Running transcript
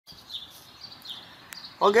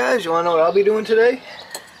Well guys, you wanna know what I'll be doing today?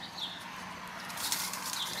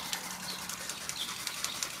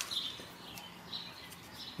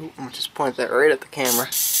 Ooh, I'm gonna just point that right at the camera.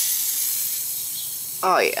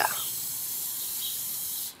 Oh yeah.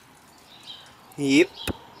 Yep.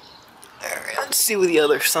 Alright, let's see where the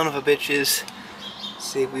other son of a bitch is. Let's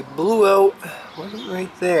see, we blew out, wasn't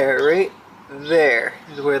right there, right there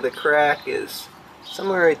is where the crack is.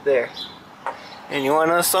 Somewhere right there. And you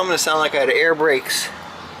wanna know something? It sounded like I had air brakes.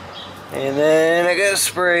 And then I got a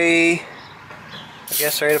spray, I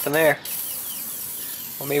guess right up in there.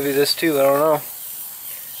 Or maybe this too, I don't know.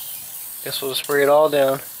 Guess we'll spray it all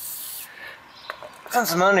down.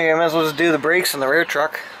 Since I'm under here, I might as well just do the brakes on the rear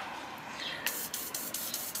truck.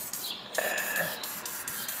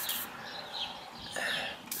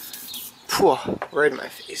 Phew, right in my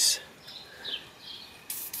face.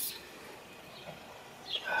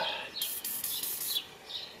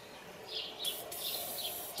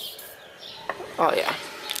 Oh yeah.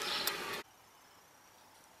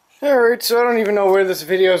 Alright, so I don't even know where this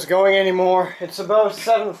video is going anymore. It's about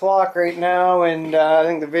 7 o'clock right now, and I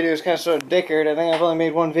think the video is kind of sort of dickered. I think I've only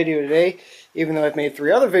made one video today, even though I've made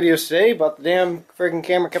 3 other videos today, but the damn freaking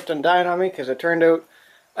camera kept on dying on me because it turned out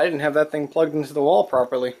I didn't have that thing plugged into the wall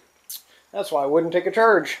properly. That's why I wouldn't take a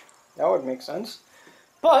charge. That would make sense.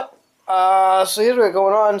 But, so here's what's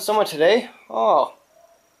going on somewhat today. Oh,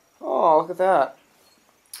 look at that.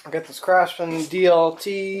 I got this Craftsman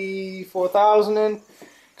DLT 4000 in.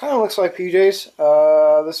 Kind of looks like PJ's.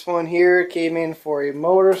 This one here came in for a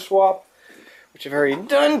motor swap, which I've already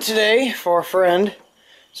done today for a friend.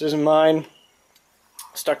 This isn't mine.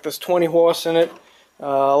 Stuck this 20 horse in it.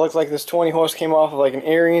 Looks like this 20 horse came off of like an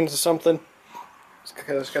Ariens or something. It's got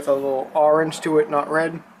that little orange to it, not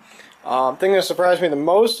red. Thing that surprised me the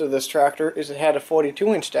most of this tractor is it had a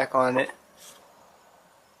 42-inch deck on it.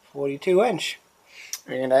 42-inch.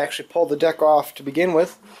 And I actually pulled the deck off to begin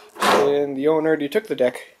with, and the owner already took the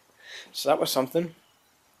deck, so that was something.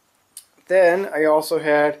 Then I also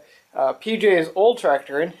had PJ's old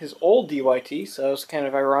tractor in, his old DYT, so it was kind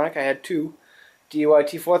of ironic. I had 2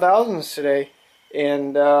 DYT 4000s today,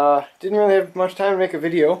 and didn't really have much time to make a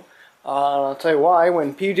video. I'll tell you why.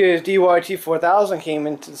 When PJ's DYT 4000 came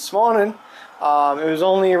into this morning, it was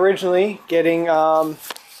only originally getting our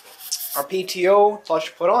PTO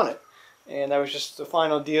clutch put on it. And that was just the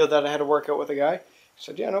final deal that I had to work out with the guy. He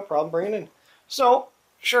said, yeah, no problem, bring it in. So,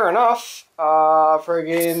 sure enough,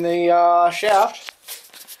 friggin' the shaft,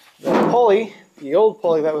 the pulley, the old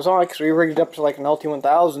pulley that was on it, because we rigged it up to like an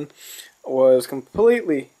LT1000, was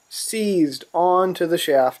completely seized onto the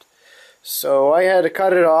shaft. So I had to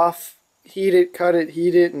cut it off, heat it, cut it,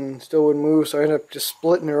 heat it, and still wouldn't move, so I ended up just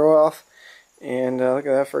splitting her off. And look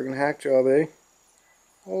at that friggin' hack job, eh?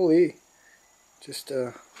 Holy. Just,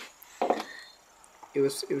 It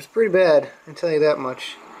was pretty bad, I can tell you that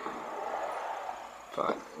much.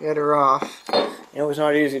 But got her off. It was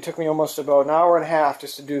not easy. It took me almost about an hour and a half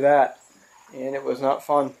just to do that, and it was not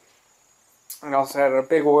fun. And I also had a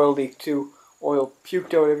big oil leak too. Oil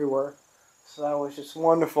puked out everywhere, so that was just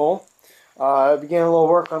wonderful. I began a little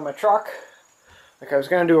work on my truck, like I was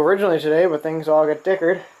gonna do originally today, but things all got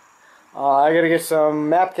dickered. I gotta get some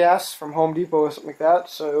map gas from Home Depot or something like that.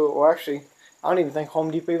 So, well, actually, I don't even think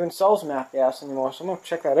Home Depot even sells map gas anymore, so I'm going to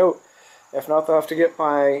check that out. If not, I'll have to get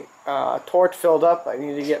my torch filled up. I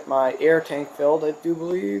need to get my air tank filled, I do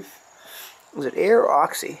believe. Was it air or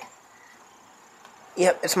oxy?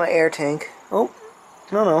 Yep, it's my air tank. Oh,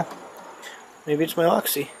 no. Maybe it's my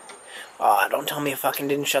oxy. Oh, don't tell me I fucking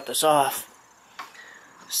didn't shut this off.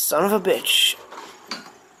 Son of a bitch.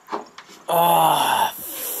 Oh,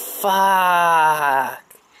 fuck.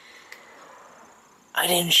 I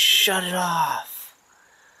didn't shut it off.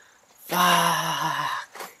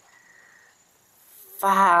 Fuck.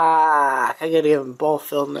 I gotta get them both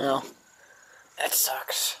filled now. That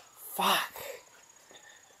sucks. Fuck.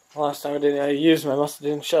 Last time I used them, I must have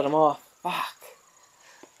didn't shut them off. Fuck.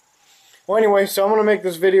 Well, anyway, so I'm gonna make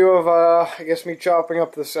this video of, I guess me chopping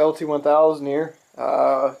up this LT1000 here.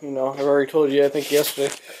 You know, I've already told you, I think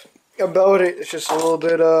yesterday, about it. It's just a little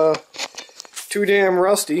bit, too damn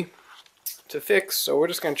rusty to fix, so we're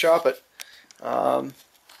just gonna chop it. So I'm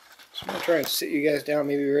gonna try and sit you guys down,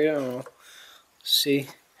 maybe right, I don't know. See,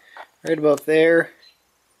 right about there.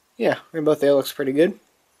 Yeah, right about there looks pretty good.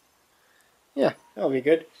 Yeah, that'll be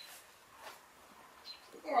good.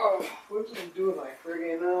 Oh, what's it doing? My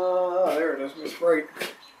friggin' oh, there it is, my Sprite.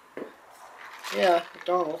 Yeah,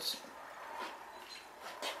 McDonald's.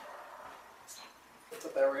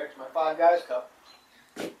 Put that right next to my Five Guys cup.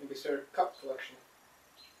 Maybe start a cup collection.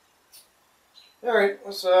 Alright,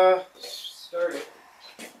 let's start it.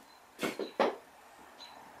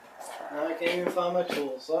 can't even find my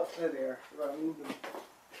tools. Oh, there they are. Forgot to move them.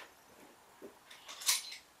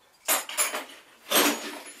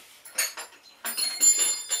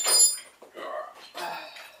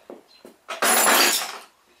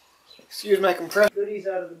 Excuse my compressor. Goodies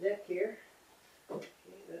out of the deck here. Okay,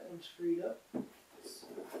 that one's freed up. Let's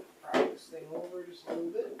pry this thing over just a little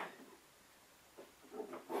bit.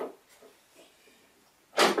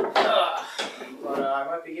 But I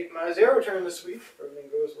might be getting my zero turn this week if everything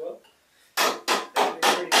goes well. That'll be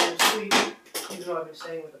pretty damn sweet. Even though I've been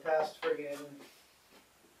staying with the past friggin',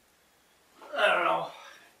 I don't know,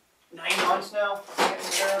 9 months now. Getting the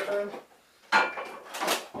zero turn.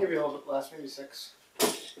 Maybe a little bit less, maybe 6.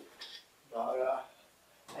 But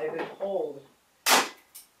I've been told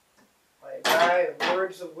by a guy of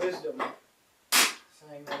words of wisdom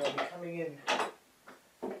saying that I'll be coming in,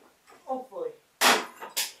 hopefully.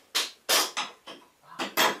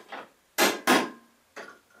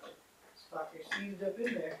 This fucker's seized up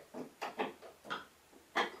in there.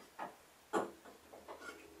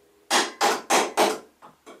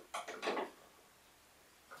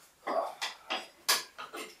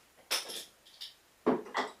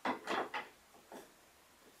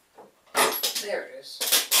 There it is.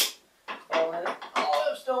 All in it.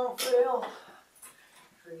 Olives don't fail.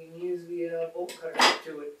 Freaking use the bolt cutter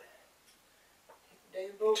to it.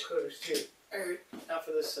 Damn bolt cutters too. Alright, now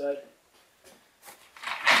for this side.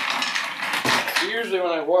 So usually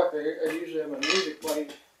when I work, I usually have my music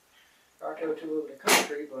playing. Rock out to over the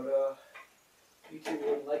country, but YouTube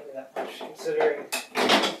wouldn't like me that much considering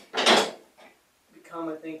become,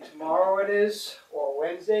 I think tomorrow it is, or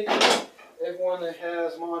Wednesday. Everyone that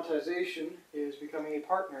has monetization is becoming a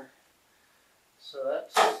partner. So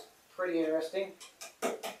that's pretty interesting.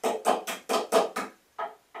 I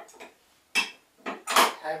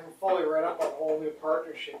haven't fully read up on the whole new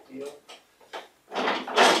partnership deal.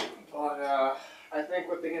 But I think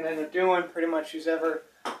what they're going to end up doing, pretty much who's ever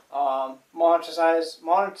monetize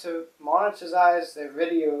their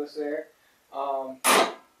videos there,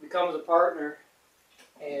 becomes a partner.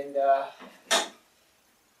 And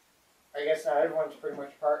I guess now everyone's pretty much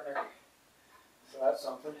a partner, so that's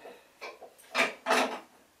something.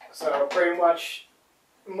 So pretty much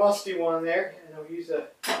Musty one there, and he's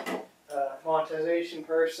a monetization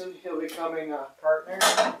person. He'll be becoming a partner.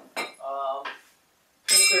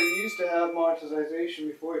 Since they used to have monetization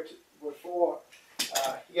before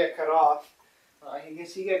he got cut off. I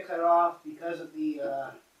guess he got cut off because of the.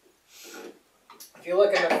 If you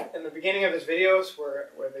look in the beginning of his videos, where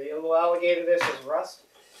the little alligator this is Rust.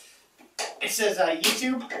 It says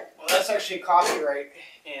YouTube. Well, that's actually copyright,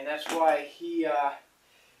 and that's why he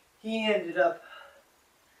ended up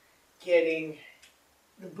getting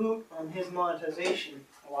the boot on his monetization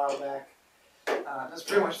a while back. That's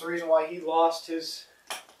pretty much the reason why he lost his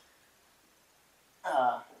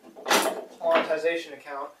monetization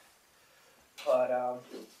account. But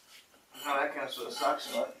that kind of sort of sucks,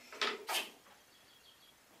 but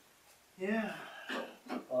yeah.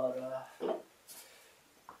 But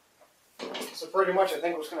so pretty much, I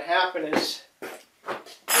think what's going to happen is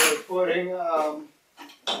they're putting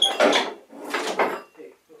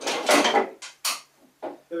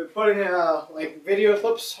like video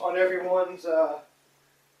clips on everyone's on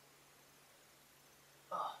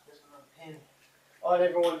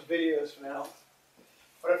everyone's videos for now.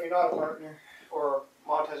 But if you're not a partner or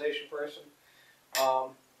monetization person,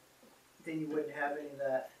 then you wouldn't have any of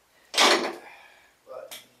that.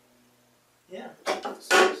 But yeah,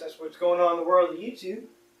 so that's what's going on in the world of YouTube.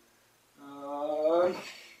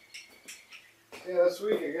 Yeah, this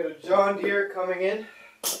week I got a John Deere coming in.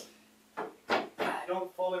 I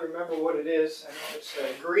don't fully remember what it is. I know it's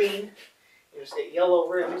green. It's got yellow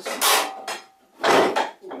rims. Ooh,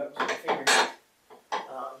 that was my finger.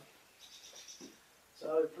 So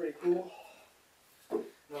that was pretty cool.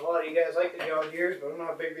 And a lot of you guys like the John Deeres, but I'm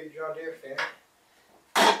not a big John Deere fan.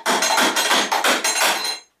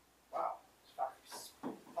 Wow, this fucker's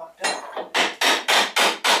fucked up.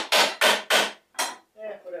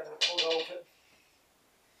 Yeah, whatever. We'll go with it.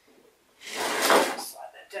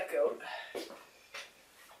 Slide that deck out.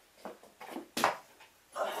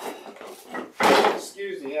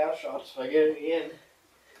 Excuse the ass shots if I get it in.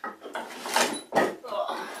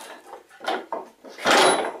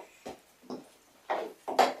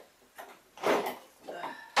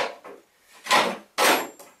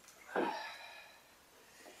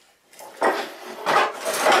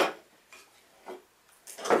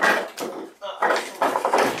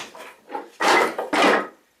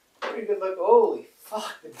 Pretty good look. Holy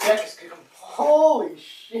fuck, the deck is good. Holy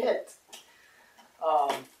shit.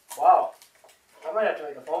 Wow. I might have to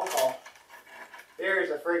make a phone call.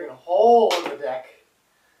 There's a friggin' hole in the deck.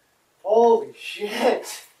 Holy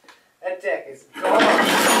shit. That deck is gone.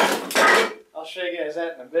 I'll show you guys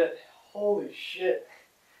that in a bit. Holy shit.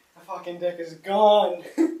 The fucking deck is gone.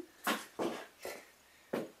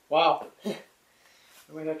 Wow. I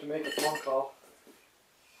might have to make a phone call.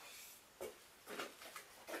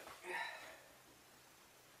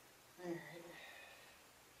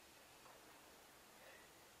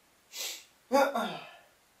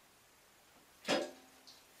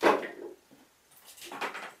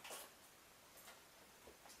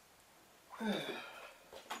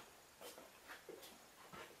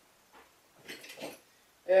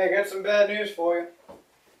 Yeah, I got some bad news for you.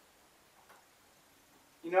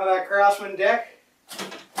 You know that Craftsman deck?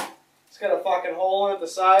 It's got a fucking hole in it the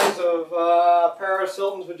size of Paris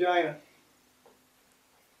Hilton's vagina.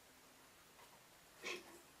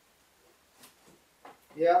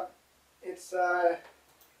 Yeah, it's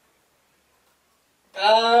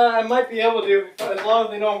I might be able to, as long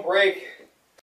as they don't break.